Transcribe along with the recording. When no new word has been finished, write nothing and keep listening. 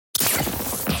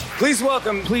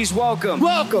Welcome.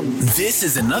 This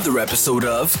is another episode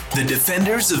of the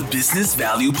Defenders of Business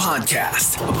Value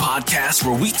podcast, a podcast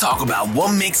where we talk about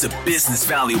what makes a business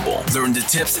valuable, learn the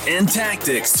tips and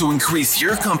tactics to increase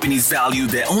your company's value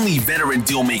that only veteran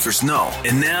deal makers know.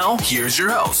 And now, here's your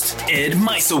host, Ed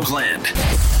Meisogland.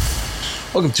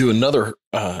 Welcome to another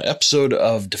episode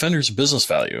of Defenders of Business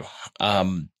Value.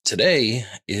 Today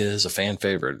is a fan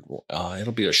favorite.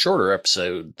 It'll be a shorter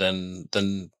episode than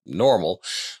normal,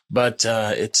 but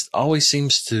it always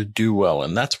seems to do well.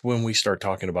 And that's when we start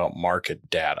talking about market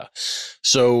data.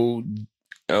 So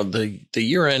the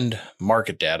year-end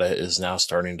market data is now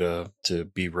starting to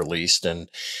be released. And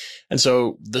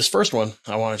so this first one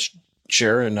I want to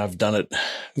share, and I've done it,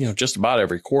 just about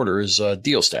every quarter, is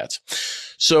deal stats.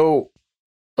 So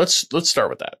let's start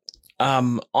with that.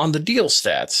 On the deal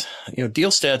stats,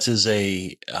 deal stats is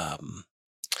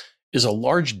a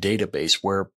large database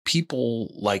where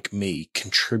people like me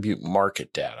contribute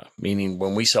market data, meaning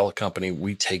when we sell a company,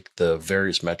 we take the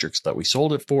various metrics that we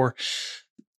sold it for,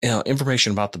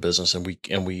 information about the business, and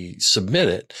we submit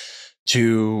it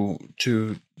to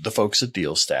the folks at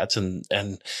Deal Stats,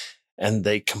 and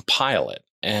they compile it.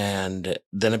 And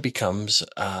then it becomes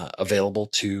available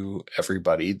to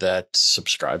everybody that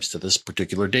subscribes to this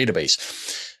particular database.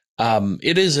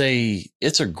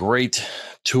 It's a great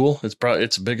tool. It's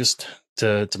the biggest,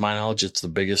 to my knowledge, it's the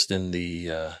biggest in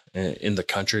the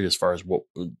country as far as what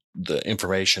the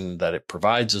information that it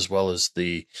provides, as well as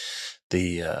the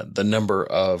number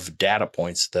of data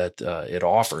points that it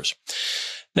offers.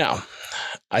 Now,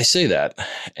 I say that,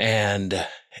 and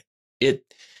it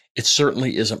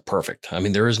certainly isn't perfect. I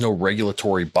mean, there is no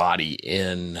regulatory body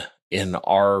in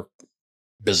our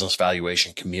business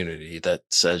valuation community that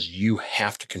says you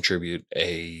have to contribute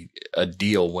a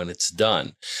deal when it's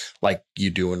done, like you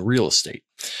do in real estate.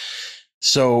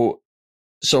 So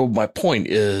my point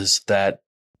is that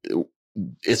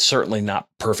it's certainly not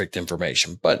perfect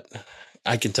information, but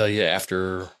I can tell you,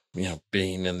 after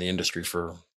being in the industry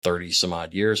for 30 some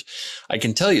odd years, I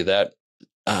can tell you that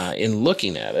in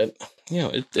looking at it,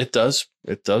 it does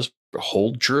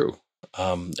hold true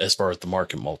as far as the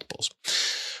market multiples.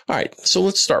 All right, so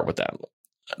let's start with that.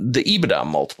 The EBITDA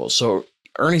multiples, so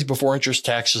earnings before interest,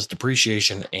 taxes,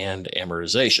 depreciation, and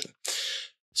amortization.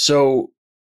 So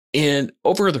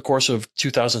over the course of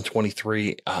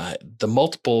 2023, the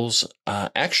multiples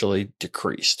actually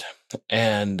decreased,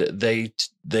 and they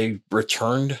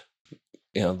returned.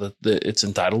 It's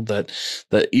entitled that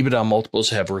the EBITDA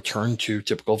multiples have returned to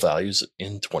typical values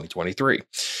in 2023.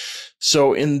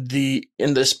 So in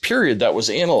this period that was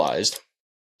analyzed,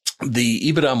 the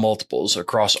EBITDA multiples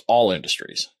across all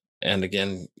industries, and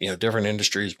again, different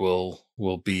industries will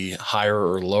be higher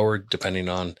or lower depending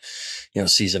on,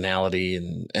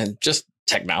 seasonality and just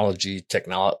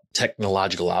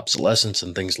technological obsolescence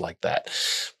and things like that.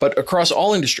 But across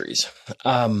all industries,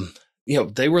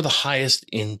 they were the highest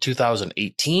in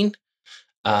 2018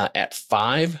 at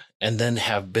 5, and then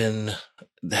have been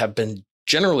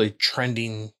generally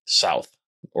trending south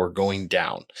or going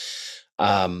down.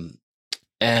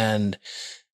 And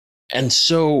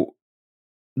so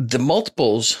the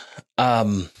multiples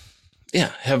have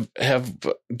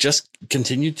just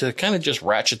continued to kind of just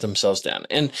ratchet themselves down.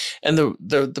 And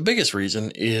the biggest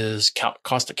reason is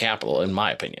cost of capital, in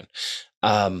my opinion.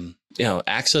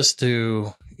 Access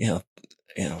to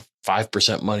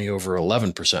 5% money over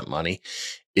 11% money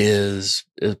is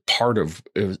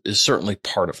certainly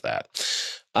part of that.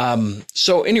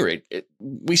 So at any rate,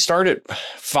 we start at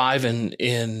 5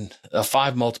 in a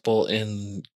 5 multiple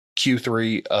in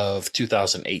Q3 of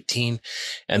 2018.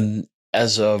 And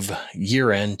as of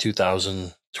year end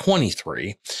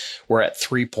 2023, we're at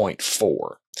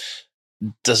 3.4.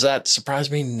 Does that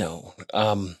surprise me? No.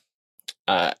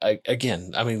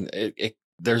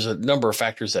 There's a number of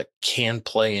factors that can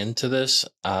play into this.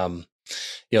 The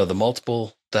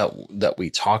multiple that we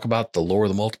talk about, the lower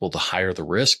the multiple, the higher the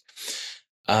risk.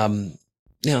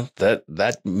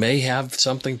 That may have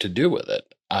something to do with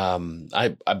it.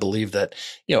 I believe that,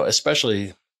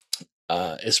 especially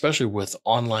with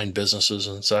online businesses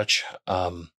and such,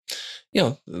 the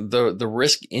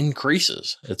risk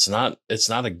increases. It's not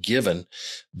a given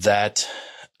that,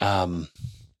 the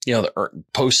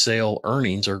post-sale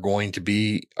earnings are going to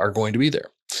be there.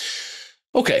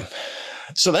 Okay.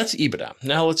 So that's EBITDA.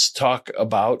 Now let's talk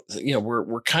about,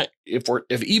 if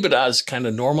EBITDA is kind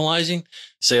of normalizing,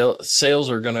 sales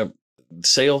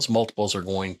multiples are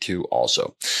going to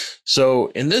also.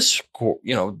 So in this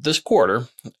quarter,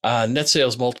 net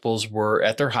sales multiples were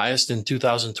at their highest in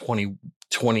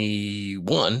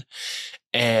 2021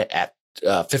 at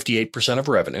 58% of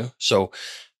revenue. So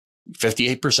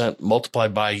 58%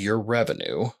 multiplied by your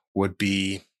revenue would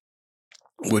be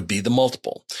the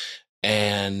multiple.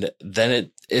 And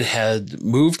then it had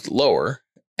moved lower,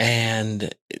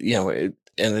 and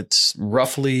it's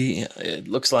roughly, it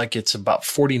looks like it's about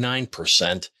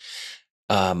 49%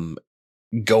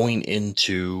 going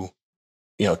into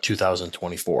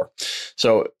 2024.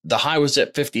 So the high was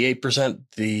at 58%.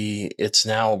 It's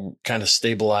now kind of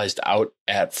stabilized out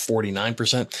at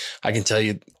 49%. I can tell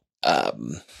you,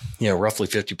 roughly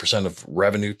 50% of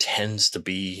revenue tends to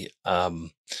be,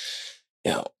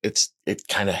 it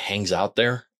kind of hangs out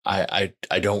there. I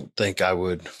don't think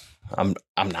I'm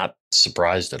not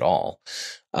surprised at all.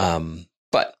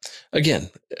 But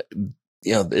again,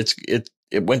 it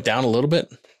went down a little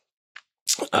bit.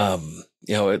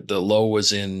 The low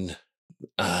was in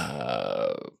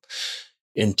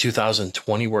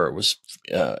 2020, where it was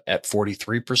at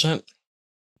 43%.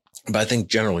 But I think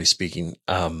generally speaking,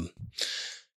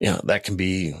 that can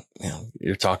be,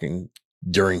 you're talking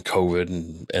during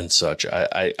COVID and such.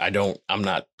 I'm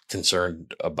not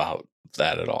concerned about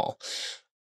that at all.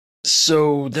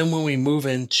 So then when we move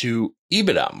into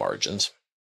EBITDA margins,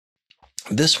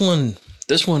 this one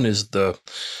is the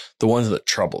one that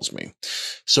troubles me.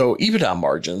 So EBITDA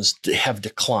margins have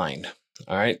declined.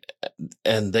 All right.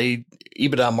 And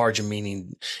EBITDA margin,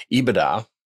 meaning EBITDA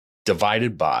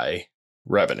divided by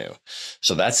revenue.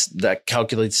 So that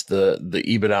calculates the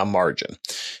EBITDA margin.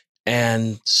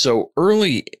 And so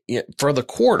early for the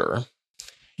quarter,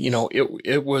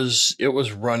 it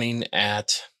was running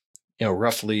at,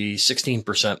 roughly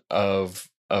 16% of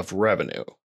revenue.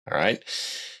 All right.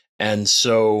 And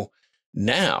so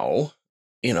now,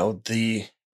 I'm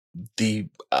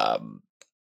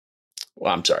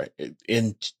sorry,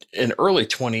 in early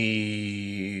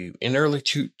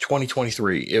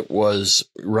 2023, it was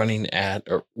running at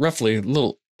roughly a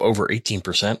little over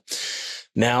 18%.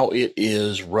 Now it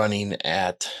is running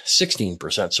at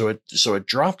 16%. So it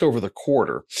dropped over the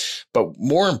quarter, but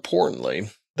more importantly,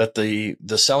 that the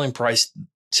selling price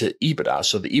to EBITDA,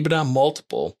 so the EBITDA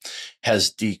multiple has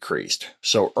decreased.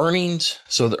 So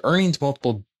the earnings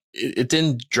multiple, it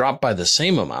didn't drop by the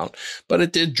same amount, but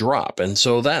it did drop. And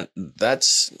so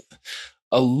that's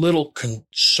a little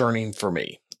concerning for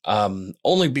me.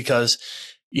 Only because,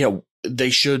 they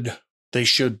should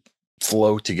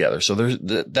flow together. So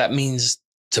that means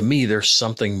to me, there's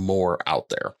something more out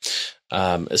there.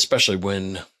 Especially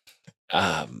when,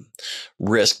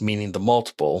 risk, meaning the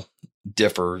multiple,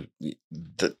 differ,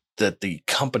 that the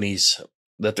companies,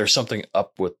 that there's something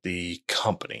up with the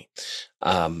company.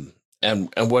 And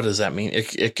what does that mean?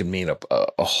 It can mean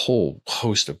a whole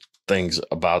host of things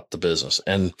about the business.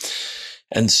 And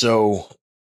so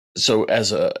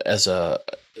as a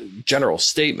general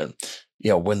statement,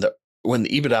 when the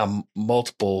EBITDA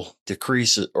multiple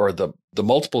decreases, or the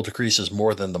multiple decreases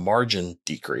more than the margin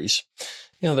decrease,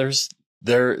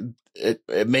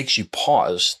 it makes you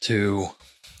pause to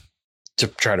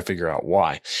try to figure out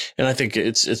why. And I think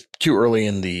it's too early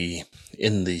in the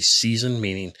season,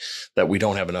 meaning that we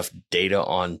don't have enough data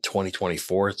on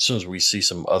 2024. As soon as we see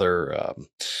some other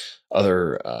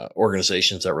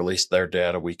organizations that release their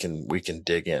data, we can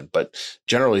dig in. But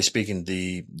generally speaking,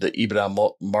 the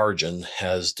EBITDA margin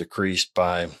has decreased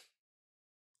by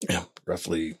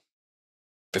roughly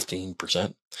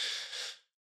 15%.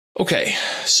 Okay,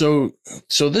 so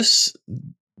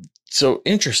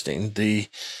interesting. The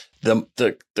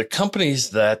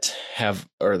companies that have,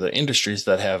 or the industries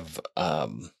that have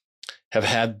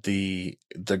had the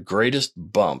greatest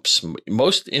bumps.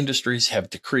 Most industries have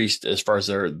decreased as far as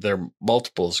their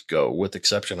multiples go, with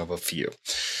exception of a few.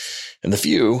 And the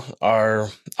few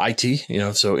are IT,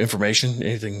 so information,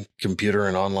 anything computer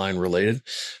and online related.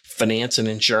 Finance and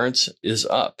insurance is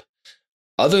up.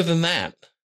 Other than that,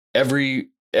 every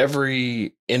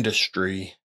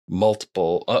industry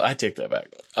multiple, I take that back.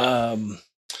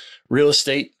 Real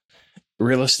estate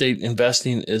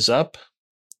investing is up.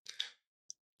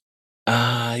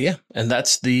 And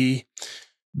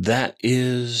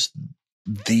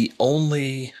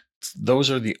those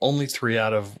are the only 3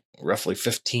 out of roughly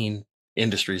 15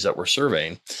 industries that we're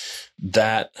surveying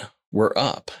that were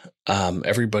up.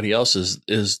 Everybody else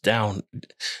is down,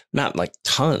 not like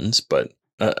tons, but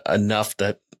enough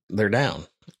that they're down.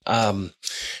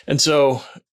 And so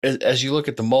as you look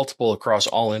at the multiple across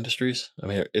all industries, I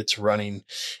mean, it's running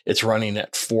at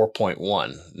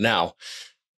 4.1. Now,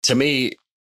 to me,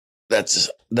 that's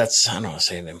I don't want to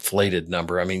say an inflated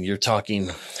number. I mean, you're talking,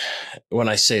 when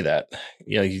I say that,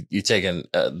 you take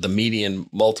the median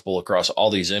multiple across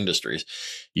all these industries.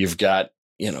 You've got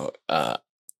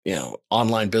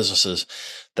online businesses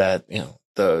that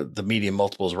the median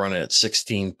multiple is running at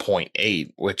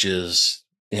 16.8, which is,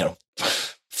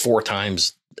 four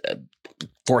times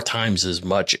as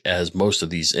much as most of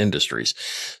these industries.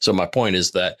 So my point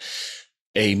is that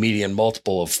a median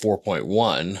multiple of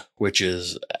 4.1, which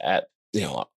is at,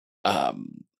 I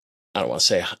don't want to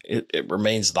say it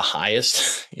remains the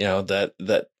highest,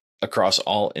 that across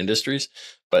all industries,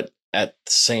 but at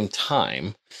the same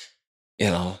time,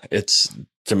 it's,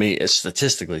 to me, it's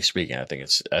statistically speaking, I think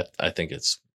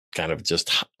it's kind of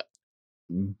just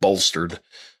bolstered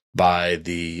by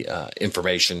the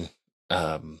information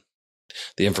and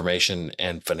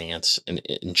finance and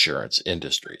insurance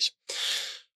industries.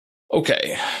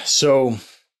 Okay, so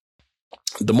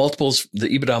the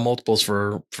EBITDA multiples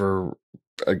for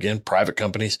again, private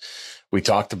companies, we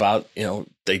talked about,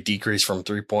 they decreased from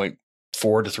 3.4 to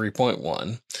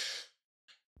 3.1.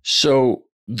 So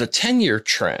the 10-year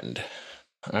trend,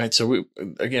 all right. So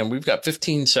we've got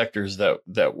 15 sectors that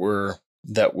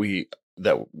we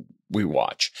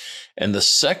watch, and the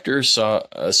sectors saw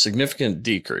a significant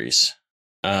decrease,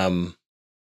 in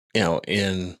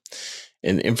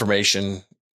information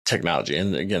technology.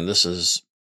 And again, this is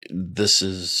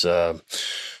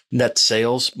net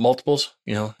sales multiples.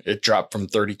 It dropped from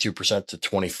 32% to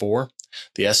 24%.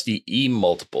 The SDE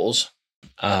multiples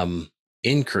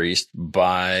increased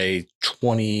by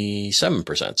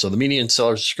 27%. So the median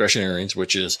seller's discretionary earnings,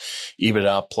 which is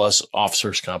EBITDA plus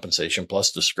officers' compensation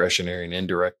plus discretionary and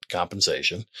indirect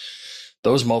compensation,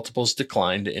 those multiples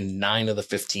declined in 9 of the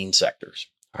 15 sectors.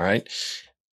 All right.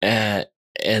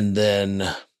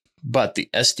 But the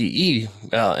SDE,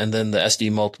 and then the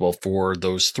SDE multiple for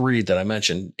those 3 that I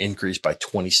mentioned increased by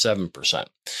 27%.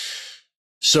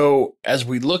 So as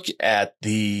we look at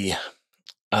the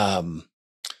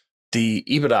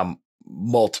EBITDA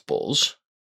multiples,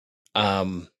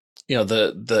 the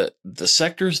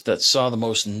sectors that saw the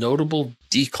most notable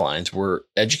declines were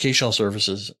educational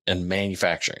services and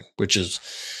manufacturing,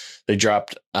 they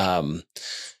dropped 26%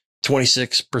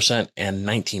 and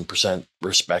 19%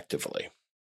 respectively.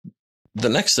 The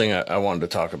next thing I wanted to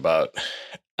talk about,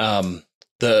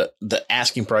 the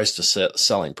asking price to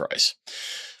selling price.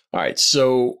 All right,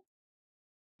 so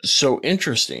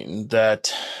interesting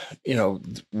that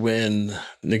when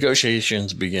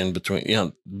negotiations begin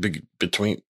between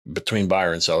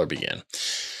buyer and seller begin,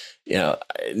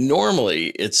 normally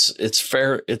it's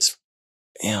fair. It's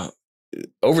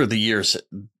over the years,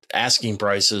 asking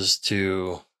prices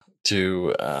to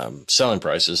selling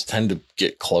prices tend to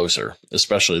get closer,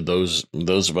 especially those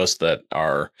of us that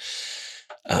are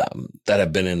that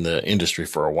have been in the industry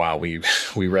for a while. We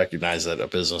recognize that a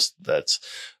business that's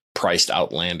priced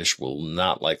outlandish will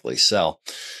not likely sell.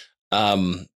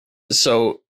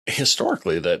 So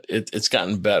historically, that it's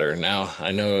gotten better. Now,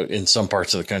 I know in some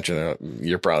parts of the country,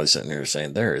 you're probably sitting here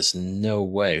saying there is no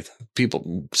way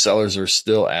sellers are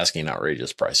still asking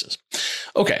outrageous prices.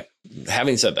 Okay.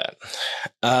 Having said that,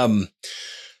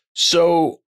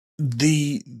 so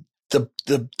the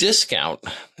discount,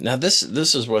 now this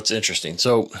is what's interesting.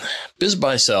 So Biz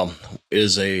Buy Sell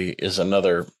is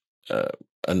another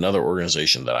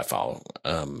organization that I follow,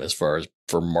 as far as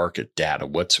for market data,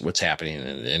 what's happening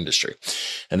in the industry,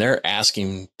 and their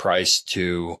asking price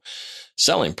to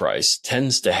selling price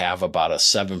tends to have about a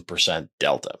 7%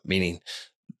 delta, meaning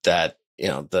that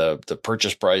the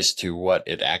purchase price to what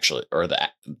it actually, or the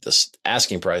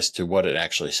asking price to what it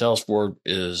actually sells for,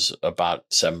 is about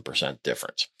 7%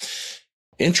 difference.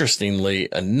 Interestingly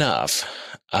enough,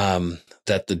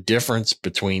 that the difference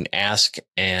between ask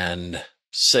and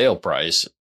sale price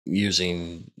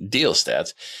using deal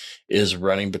stats is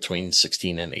running between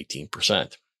 16 and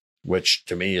 18%, which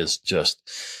to me is just,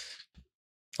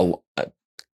 I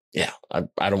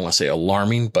don't want to say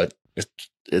alarming, but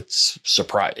it's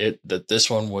surprise that this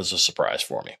one was a surprise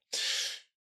for me.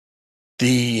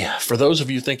 For those of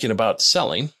you thinking about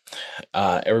selling,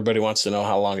 everybody wants to know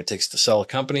how long it takes to sell a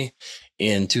company.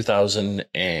 In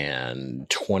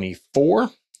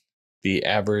 2024, the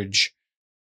average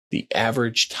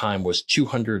time was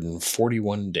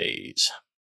 241 days.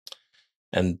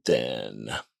 And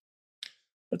then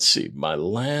let's see, the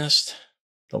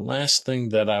last thing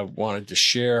that I wanted to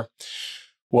share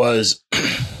was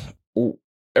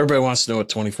everybody wants to know what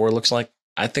 24 looks like.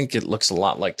 I think it looks a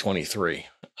lot like 23.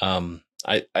 I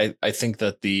think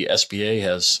that the SBA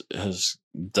has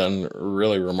done a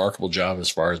really remarkable job as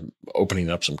far as opening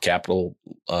up some capital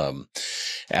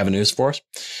avenues for us.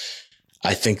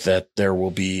 I think that there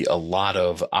will be a lot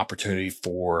of opportunity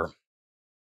for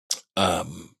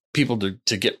people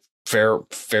to get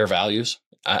fair values.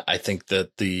 I think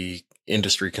that the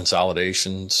industry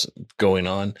consolidations going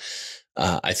on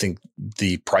I think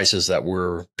the prices that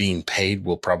were being paid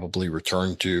will probably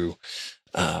return to,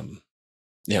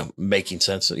 making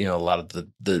sense. A lot of the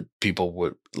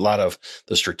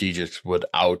strategics would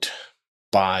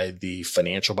outbuy the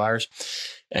financial buyers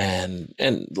and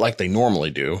like they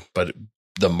normally do, but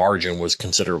the margin was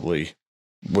considerably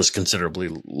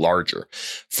larger.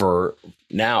 For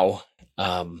now,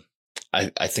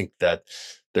 I think that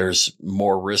there's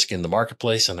more risk in the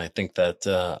marketplace, and I think that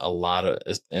a lot of,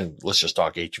 and let's just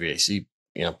talk HVAC.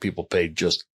 People paid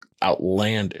just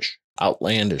outlandish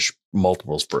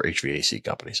multiples for HVAC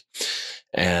companies,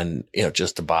 and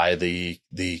just to buy the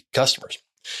customers.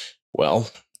 Well,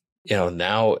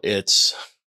 now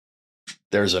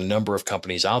there's a number of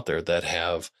companies out there that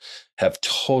have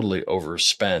totally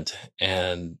overspent.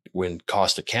 And when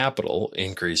cost of capital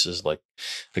increases, like,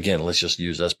 again, let's just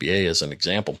use SBA as an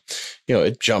example,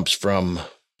 it jumps from,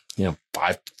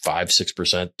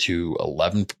 5-6% to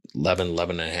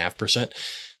 11.5%.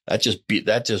 That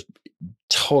just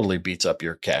totally beats up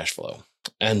your cash flow.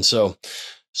 And so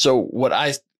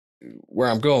where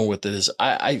I'm going with it is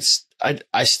I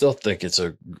still think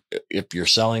if you're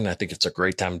selling, I think it's a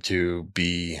great time to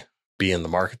be in the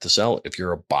market to sell. If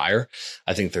you're a buyer,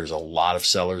 I think there's a lot of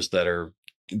sellers that are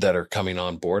coming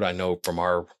on board. I know from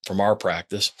our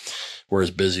practice, we're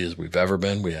as busy as we've ever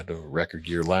been. We had a record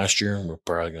year last year, and we're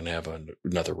probably going to have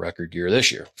another record year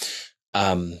this year.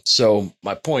 So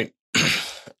my point,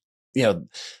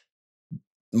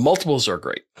 multiples are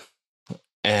great,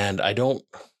 and I don't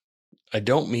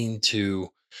mean to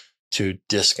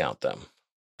discount them.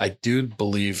 I do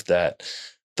believe that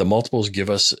the multiples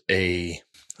give us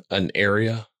an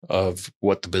area of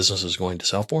what the business is going to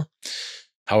sell for.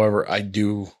 However, I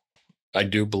do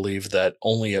believe that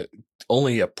only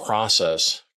a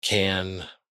process can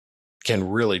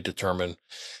really determine,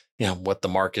 what the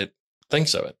market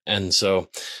thinks of it. And so,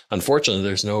 unfortunately,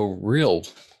 there's no real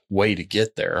way to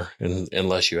get there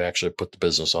unless you actually put the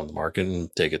business on the market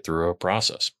and take it through a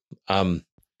process. One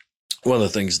of the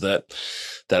things that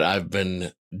I've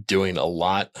been doing a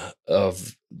lot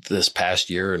of this past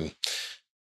year, and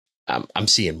I'm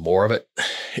seeing more of it,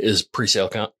 is pre-sale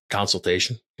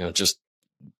consultation.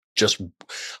 Just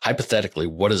hypothetically,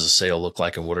 what does a sale look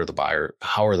like, and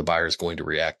how are the buyers going to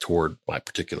react toward my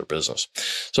particular business?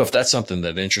 So if that's something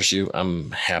that interests you,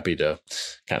 I'm happy to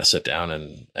kind of sit down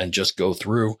and just go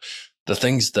through the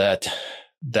things that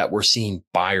we're seeing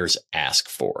buyers ask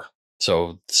for.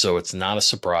 So it's not a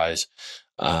surprise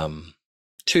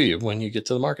to you when you get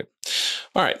to the market.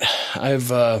 All right.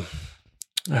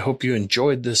 I hope you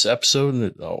enjoyed this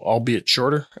episode, albeit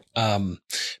shorter.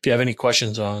 If you have any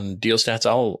questions on deal stats,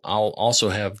 I'll also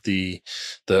have the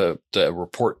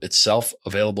report itself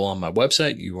available on my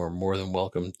website. You are more than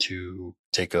welcome to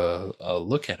take a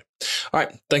look at it. All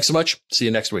right. Thanks so much. See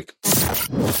you next week.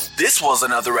 This was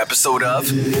another episode of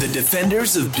the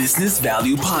Defenders of Business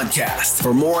Value podcast.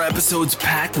 For more episodes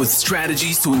packed with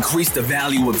strategies to increase the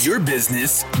value of your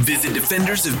business, visit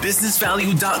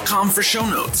defendersofbusinessvalue.com for show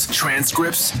notes,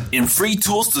 transcripts, and free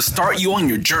tools to start you on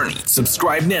your journey.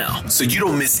 Subscribe now so you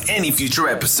don't miss any future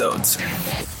episodes.